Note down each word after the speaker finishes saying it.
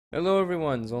Hello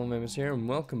everyone, Zolmamus here, and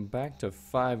welcome back to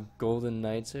 5 Golden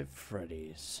Nights at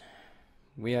Freddy's.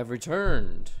 We have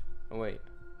returned. Oh wait.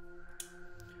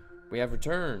 We have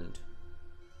returned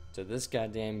to this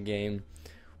goddamn game.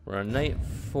 We're on night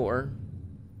 4.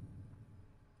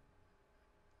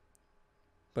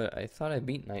 But I thought I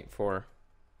beat night 4.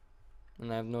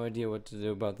 And I have no idea what to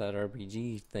do about that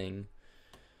RPG thing.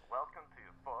 Welcome to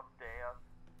your fourth day of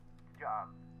job.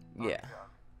 Yeah. Job.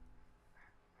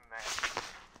 Man.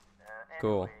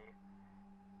 Cool. Anyway,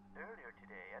 earlier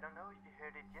today, I don't know if you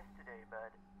heard it yesterday, but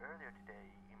earlier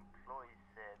today, employees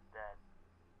said that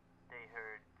they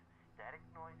heard static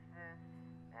noises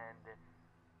and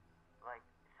like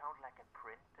it sounded like a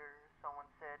printer. Someone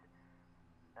said.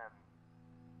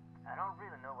 I don't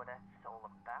really know what that's all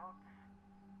about,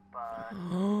 but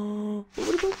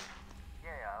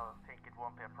yeah, I think it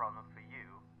won't be a problem for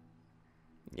you.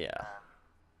 Yeah.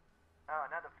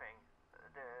 Another thing,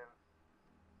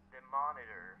 the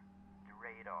monitor, the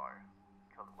radar,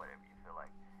 call it whatever you feel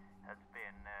like, has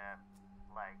been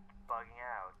like bugging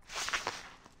out.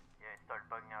 Yeah, it started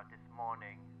bugging out this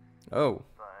morning. Oh.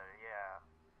 But yeah,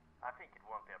 I think it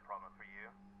won't be a problem for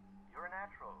you. You're a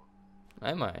natural.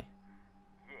 Am I?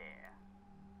 Yeah.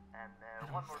 And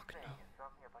one more thing,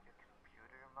 something about your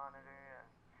computer monitor.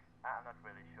 I'm not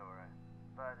really sure,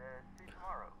 but see you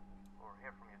tomorrow, or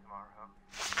hear from you tomorrow.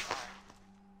 Bye.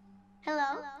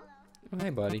 Hello? Oh, hey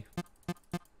buddy.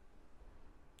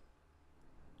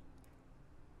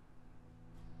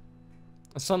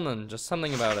 Something, just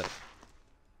something about it.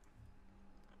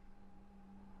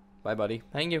 Bye buddy.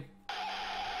 Thank you.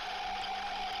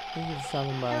 Thank you for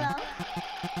stopping by.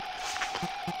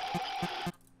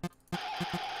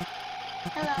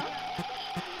 Hello? Hello?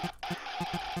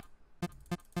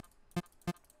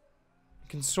 You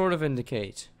can sort of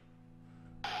indicate.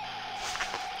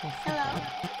 Hello?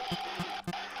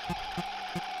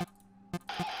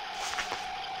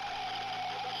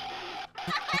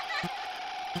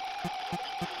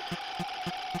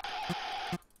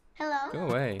 Hello? Go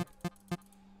away.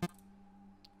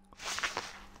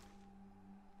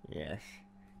 Yes.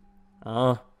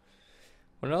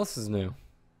 What else is new?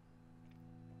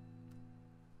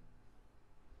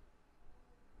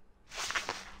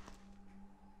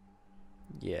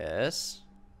 Yes.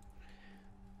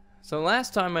 So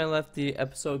last time I left the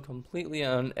episode completely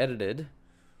unedited,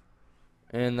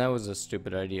 and that was a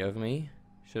stupid idea of me.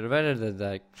 Should have edited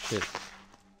that shit.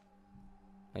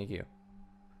 Thank you.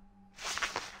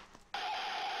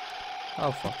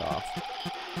 Oh, fuck off.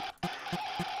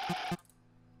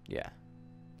 Yeah.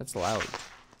 That's loud.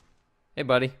 Hey,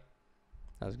 buddy.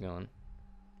 How's it going?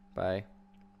 Bye.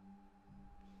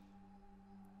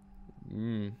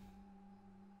 Oh,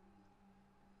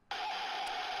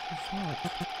 fuck.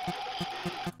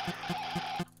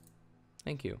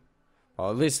 Thank you. Well,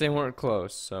 at least they weren't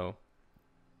close, so.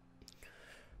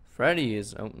 Freddy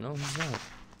is. Oh, no, he's not.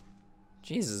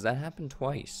 Jesus, that happened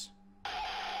twice.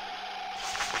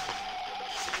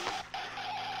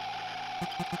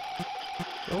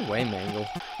 Go away, Mangle.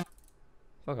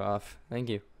 Fuck off. Thank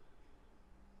you.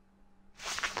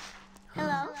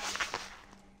 Hello?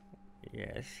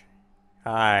 Yes.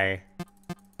 Hi.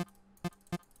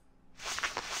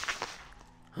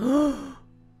 Hello?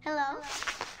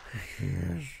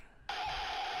 Yes.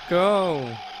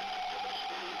 Go.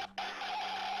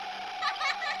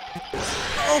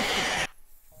 Oh,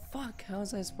 fuck. How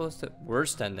was I supposed to?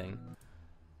 Worst ending.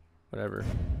 Whatever.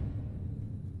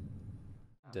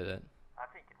 Did it. I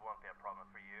think it won't be a problem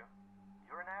for you.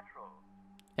 You're a natural.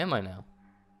 Am I now?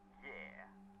 Yeah.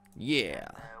 Yeah.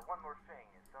 One more thing,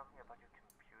 something about your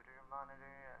computer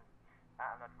monitor.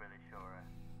 I'm not really sure,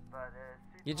 but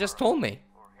see You just tomorrow, told me.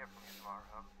 or hear from you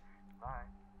tomorrow. Bye.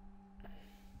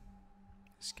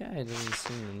 This guy doesn't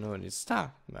seem to know what he's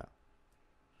talking about.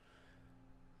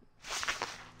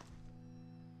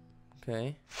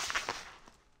 Okay.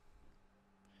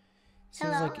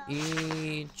 Seems Hello? like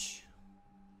each.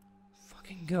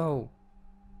 Fucking go.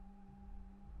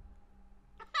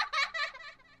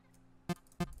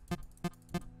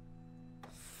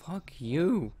 Fuck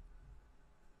you.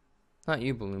 Not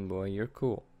you, Balloon Boy. You're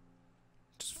cool.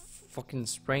 Just fucking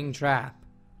spring trap.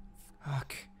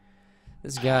 Fuck.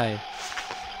 This guy.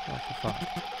 What the fuck?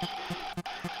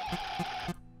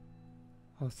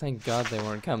 Oh, thank God they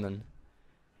weren't coming.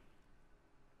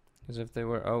 Because if they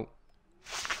were, oh.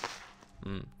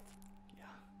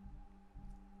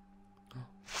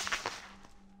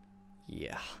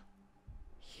 Yeah.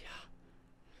 Yeah.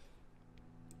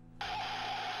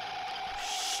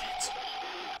 Shit.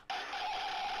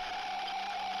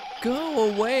 Go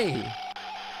away.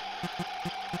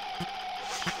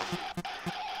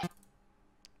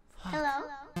 Hello?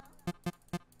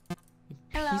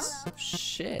 piece of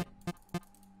shit.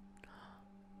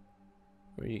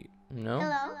 Where you? No?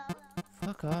 Hello?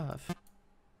 Fuck off.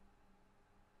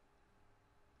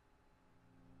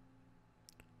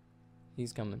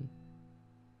 He's coming.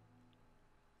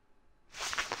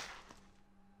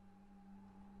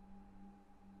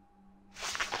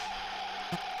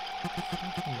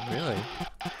 Really?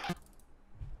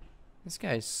 This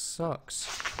guy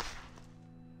sucks.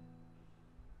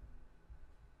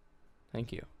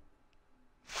 Thank you.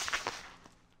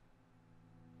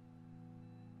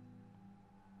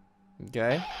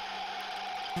 Okay.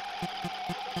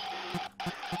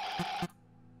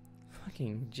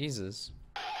 Fucking Jesus.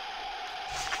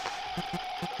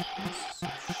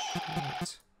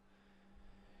 Shit.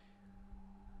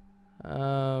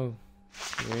 Oh,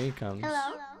 here he comes.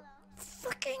 Hello?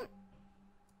 Fucking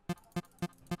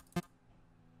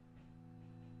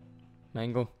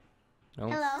Mangle.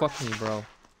 Don't Hello? fuck me, bro.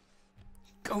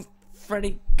 Go,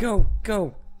 Freddy. Go,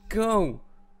 go, go.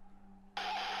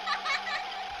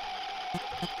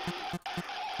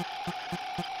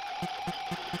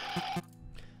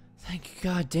 Thank you,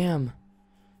 goddamn.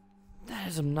 That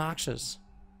is obnoxious.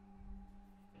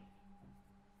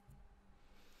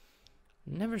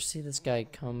 Never see this guy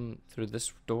come through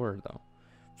this door though.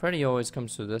 Freddy always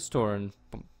comes through this door, and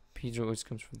Peach always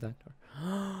comes through that door.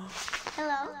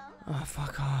 Hello? Oh,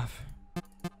 fuck off.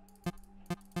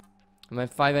 I'm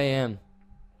at 5 a.m.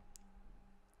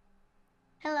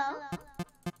 Hello?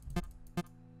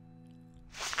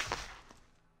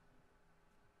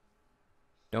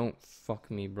 Don't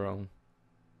fuck me, bro.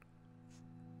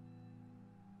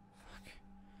 Fuck.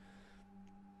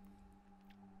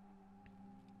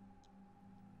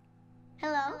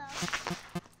 Hello?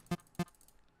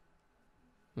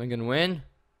 Am I gonna win?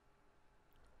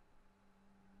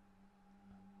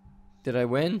 Did I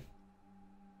win?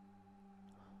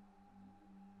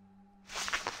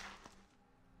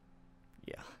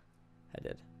 Yeah, I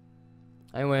did.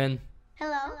 I win.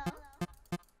 Hello?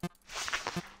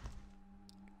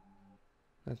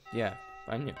 Yeah,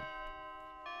 I knew.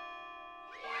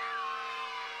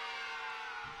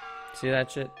 See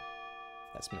that shit?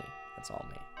 That's me. That's all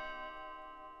me.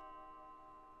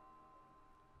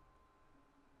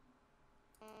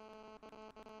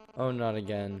 Oh, not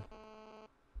again.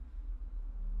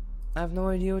 I have no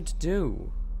idea what to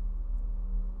do.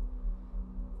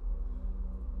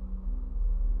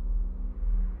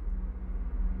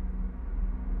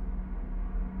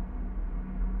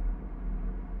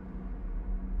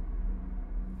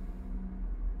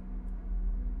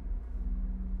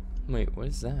 Wait, what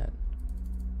is that?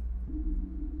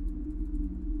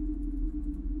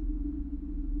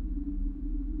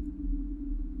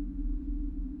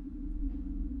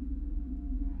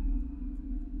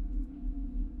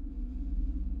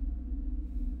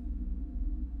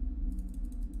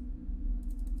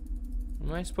 What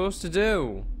am I supposed to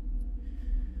do?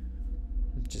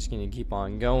 I'm just gonna keep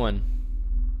on going.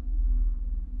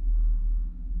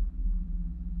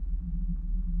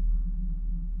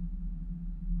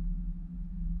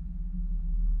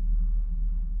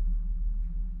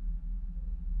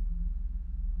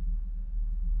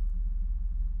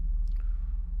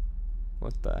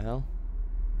 What the hell?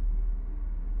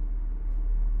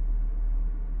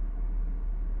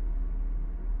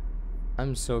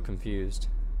 I'm so confused.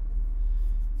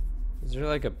 Is there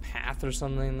like a path or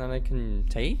something that I can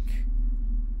take?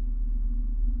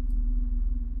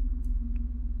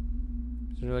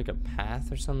 Is there like a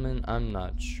path or something? I'm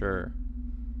not sure.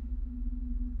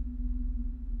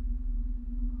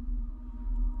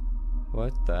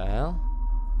 What the hell?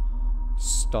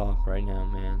 Stop right now,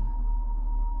 man.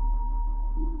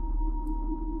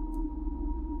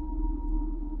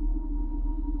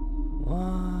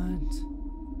 What?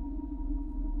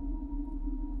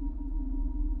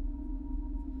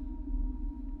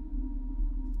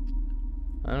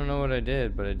 I don't know what I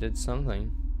did, but I did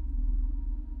something.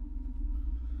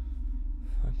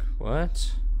 Fuck,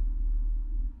 what?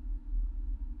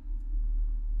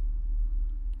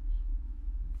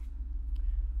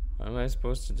 What am I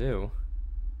supposed to do?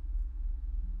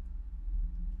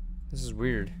 This is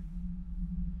weird.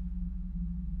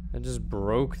 I just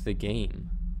broke the game.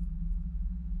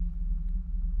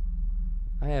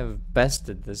 I have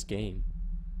bested this game.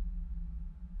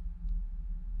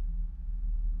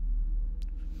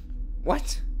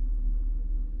 What?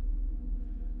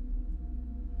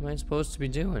 What am I supposed to be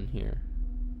doing here?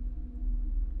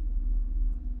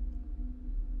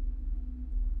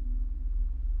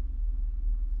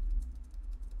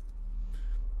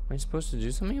 Am I supposed to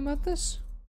do something about this?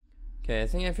 Okay, I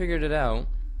think I figured it out.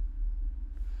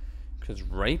 Because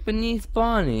right beneath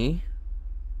Bonnie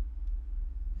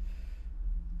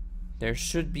There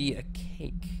should be a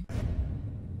cake.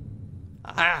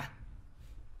 Ah!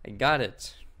 I got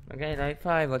it. Okay, night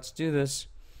 5. Let's do this.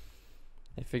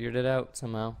 I figured it out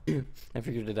somehow. I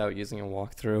figured it out using a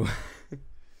walkthrough.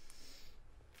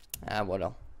 What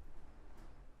else?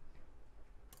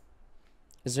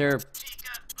 Is there...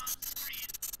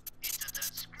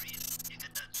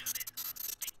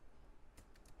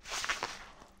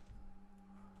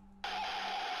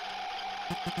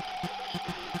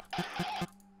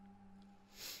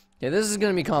 Yeah, this is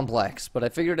gonna be complex, but I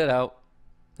figured it out.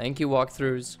 Thank you,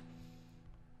 walkthroughs.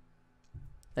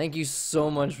 Thank you so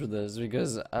much for this,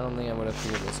 because I don't think I would have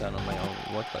figured this out on my own.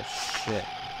 What the shit?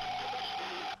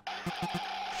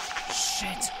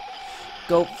 Shit!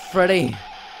 Go, Freddy!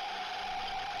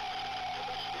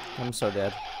 I'm so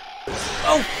dead.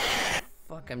 Oh!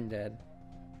 Fuck, I'm dead.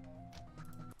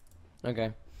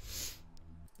 Okay.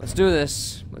 Let's do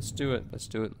this. Let's do it. Let's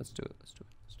do it. Let's do it. Let's do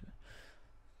it. Let's do it.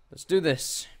 Let's do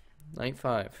this. Night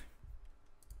 5.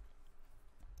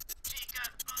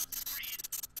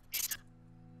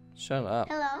 Shut up.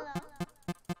 Hello?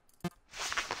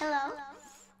 Hello?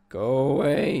 Go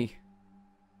away.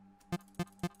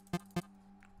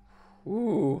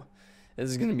 Ooh. This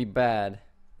is gonna be bad.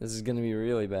 This is gonna be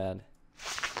really bad.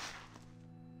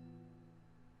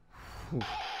 Whew.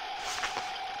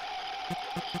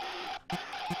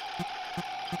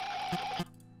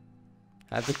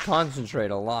 I have to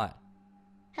concentrate a lot.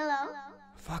 Hello?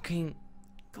 Fucking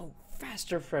go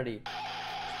faster, Freddy.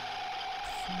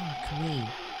 Fuck me.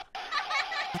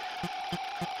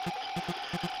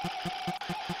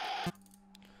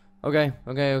 Okay.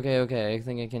 I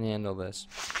think I can handle this.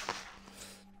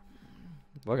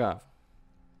 Look off.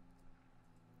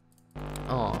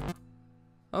 Oh.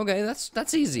 Okay,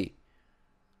 that's easy.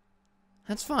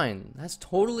 That's fine. That's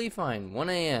totally fine. 1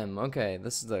 a.m. Okay,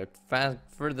 this is the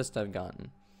furthest I've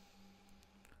gotten.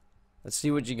 Let's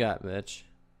see what you got, bitch.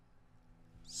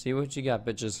 See what you got,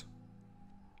 bitches.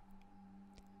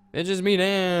 Bitches be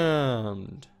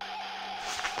damned.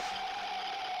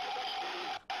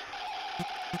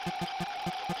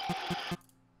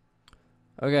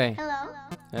 Okay. Hello?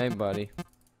 Hey, buddy.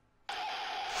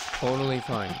 Totally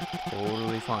fine.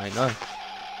 Totally fine.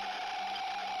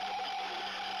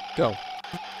 Go.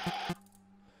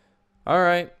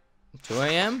 Alright. 2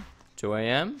 a.m.? 2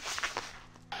 a.m.?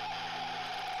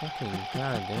 Fucking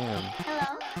goddamn.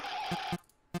 Hello?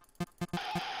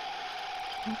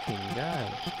 Fucking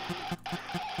god.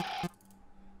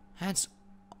 That's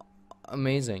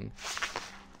amazing.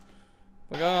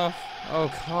 Fuck off.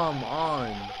 Oh, come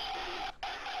on.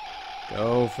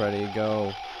 Go, Freddy,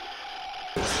 go.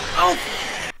 Oh!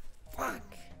 Fuck.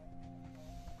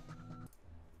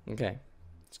 Okay.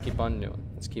 Let's keep on doing.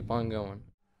 Let's keep on going.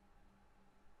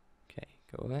 Okay,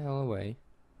 go the hell away.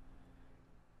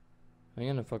 I'm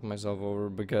gonna fuck myself over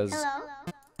because... Hello?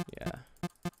 Yeah.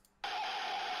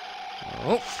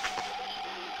 Oh!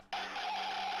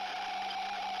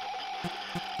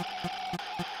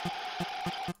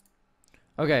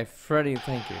 Okay, Freddy,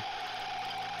 thank you.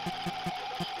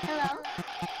 Hello?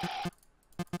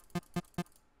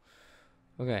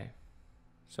 Okay.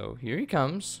 So, here he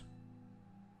comes.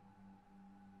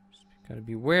 Just gotta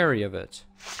be wary of it.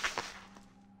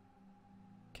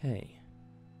 Okay.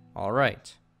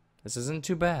 Alright. This isn't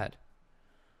too bad.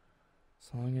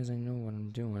 As long as I know what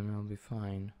I'm doing, I'll be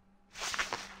fine.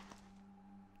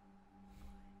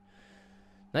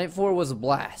 Night 4 was a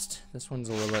blast. This one's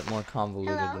a little bit more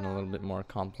convoluted and a little bit more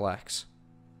complex.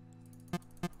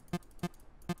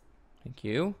 Thank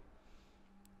you.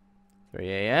 3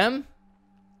 a.m.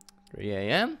 3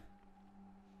 a.m.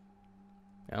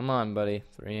 Come on, buddy.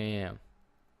 3 a.m.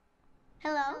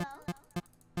 Hello?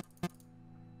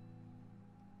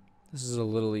 This is a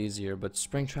little easier, but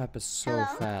Springtrap is so Hello?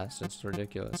 fast. It's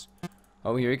ridiculous.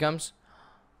 Oh, here he comes.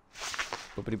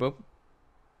 Boopity boop.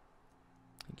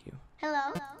 Thank you.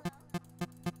 Hello?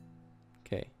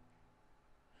 Okay.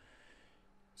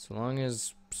 So long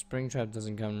as Springtrap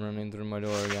doesn't come running through my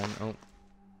door again. Oh.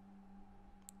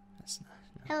 That's not.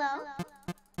 No. Hello?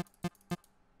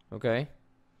 Okay.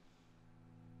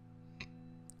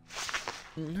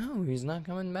 No, he's not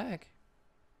coming back.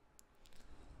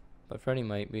 But Freddy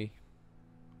might be.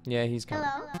 Yeah, he's coming.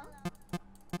 Hello?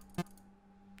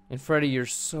 And Freddy, you're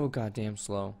so goddamn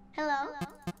slow. Hello?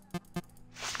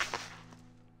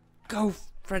 Go,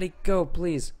 Freddy, go,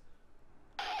 please.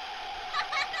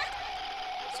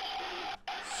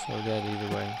 So dead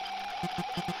either way.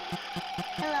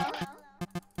 Hello?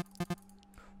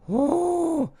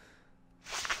 Oh!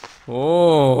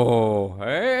 Oh,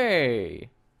 hey!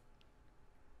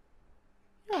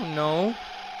 You don't know.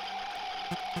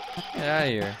 Get out of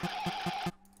here.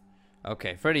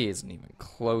 Okay, Freddy isn't even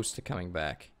close to coming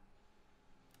back.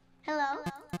 Hello?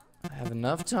 I have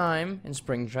enough time, and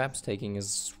Springtrap's taking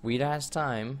his sweet-ass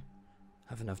time.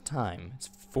 I have enough time. It's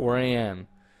 4 a.m.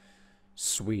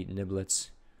 Sweet niblets.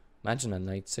 Imagine a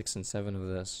night 6 and 7 of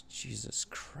this. Jesus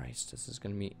Christ, this is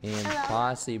gonna be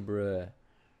impossible.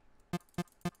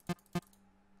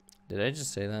 Did I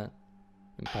just say that?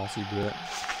 Impossible.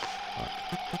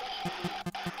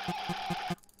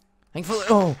 Thankfully,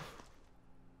 oh!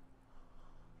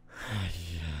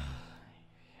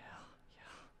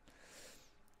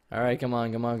 Alright, come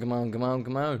on, come on, come on, come on,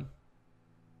 come on.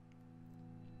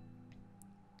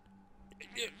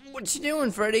 What you doing,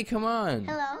 Freddy? Come on.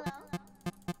 Hello?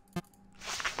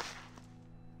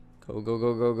 Go, go,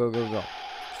 go, go, go, go, go.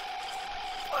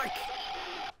 Fuck.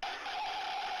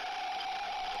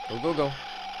 Go, go, go.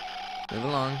 Move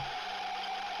along.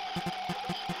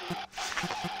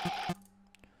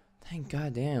 Thank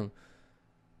God damn.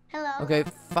 Hello? Okay,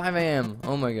 5 a.m.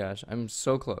 Oh my gosh, I'm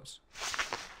so close.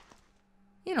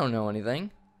 You don't know anything.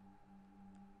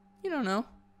 You don't know.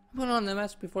 I put on the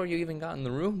mask before you even got in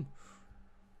the room.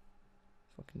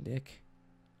 Fucking dick.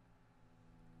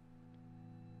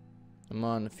 Come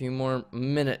on, a few more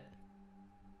minute.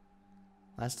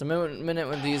 Last a minute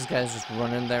with these guys just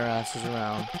running their asses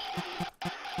around.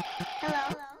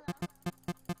 Hello?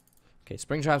 Okay,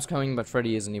 Springtrap's coming, but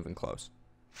Freddy isn't even close.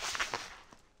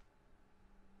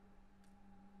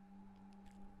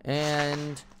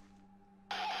 And...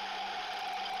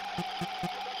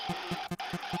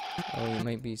 oh, you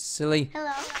might be silly.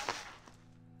 Hello?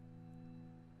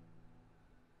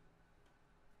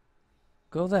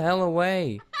 Go the hell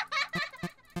away.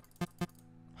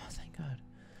 Oh, thank God.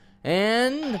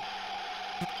 And...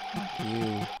 fuck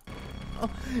you. Oh,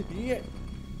 yeah.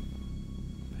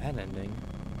 Bad ending.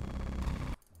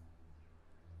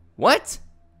 What?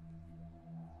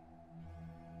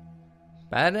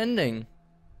 Bad ending.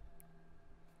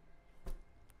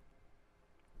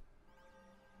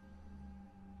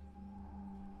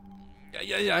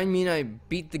 Yeah, I mean, I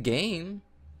beat the game.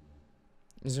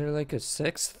 Is there like a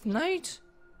 6th night?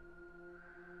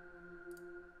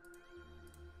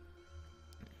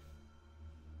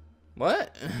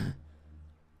 What?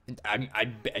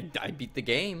 I beat the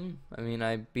game. I mean,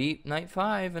 I beat night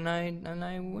 5 and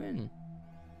I win.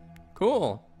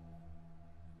 Cool.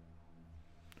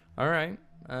 All right.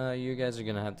 You guys are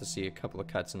gonna have to see a couple of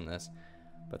cuts in this,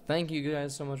 but thank you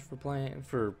guys so much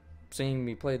for seeing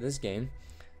me play this game.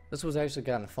 This was actually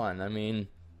kind of fun. I mean,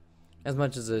 as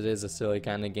much as it is a silly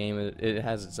kind of game, it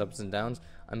has its ups and downs.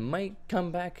 I might come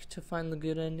back to find the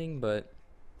good ending, but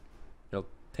it'll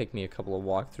take me a couple of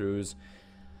walkthroughs.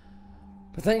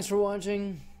 But thanks for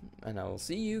watching, and I will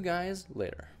see you guys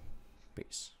later.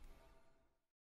 Peace.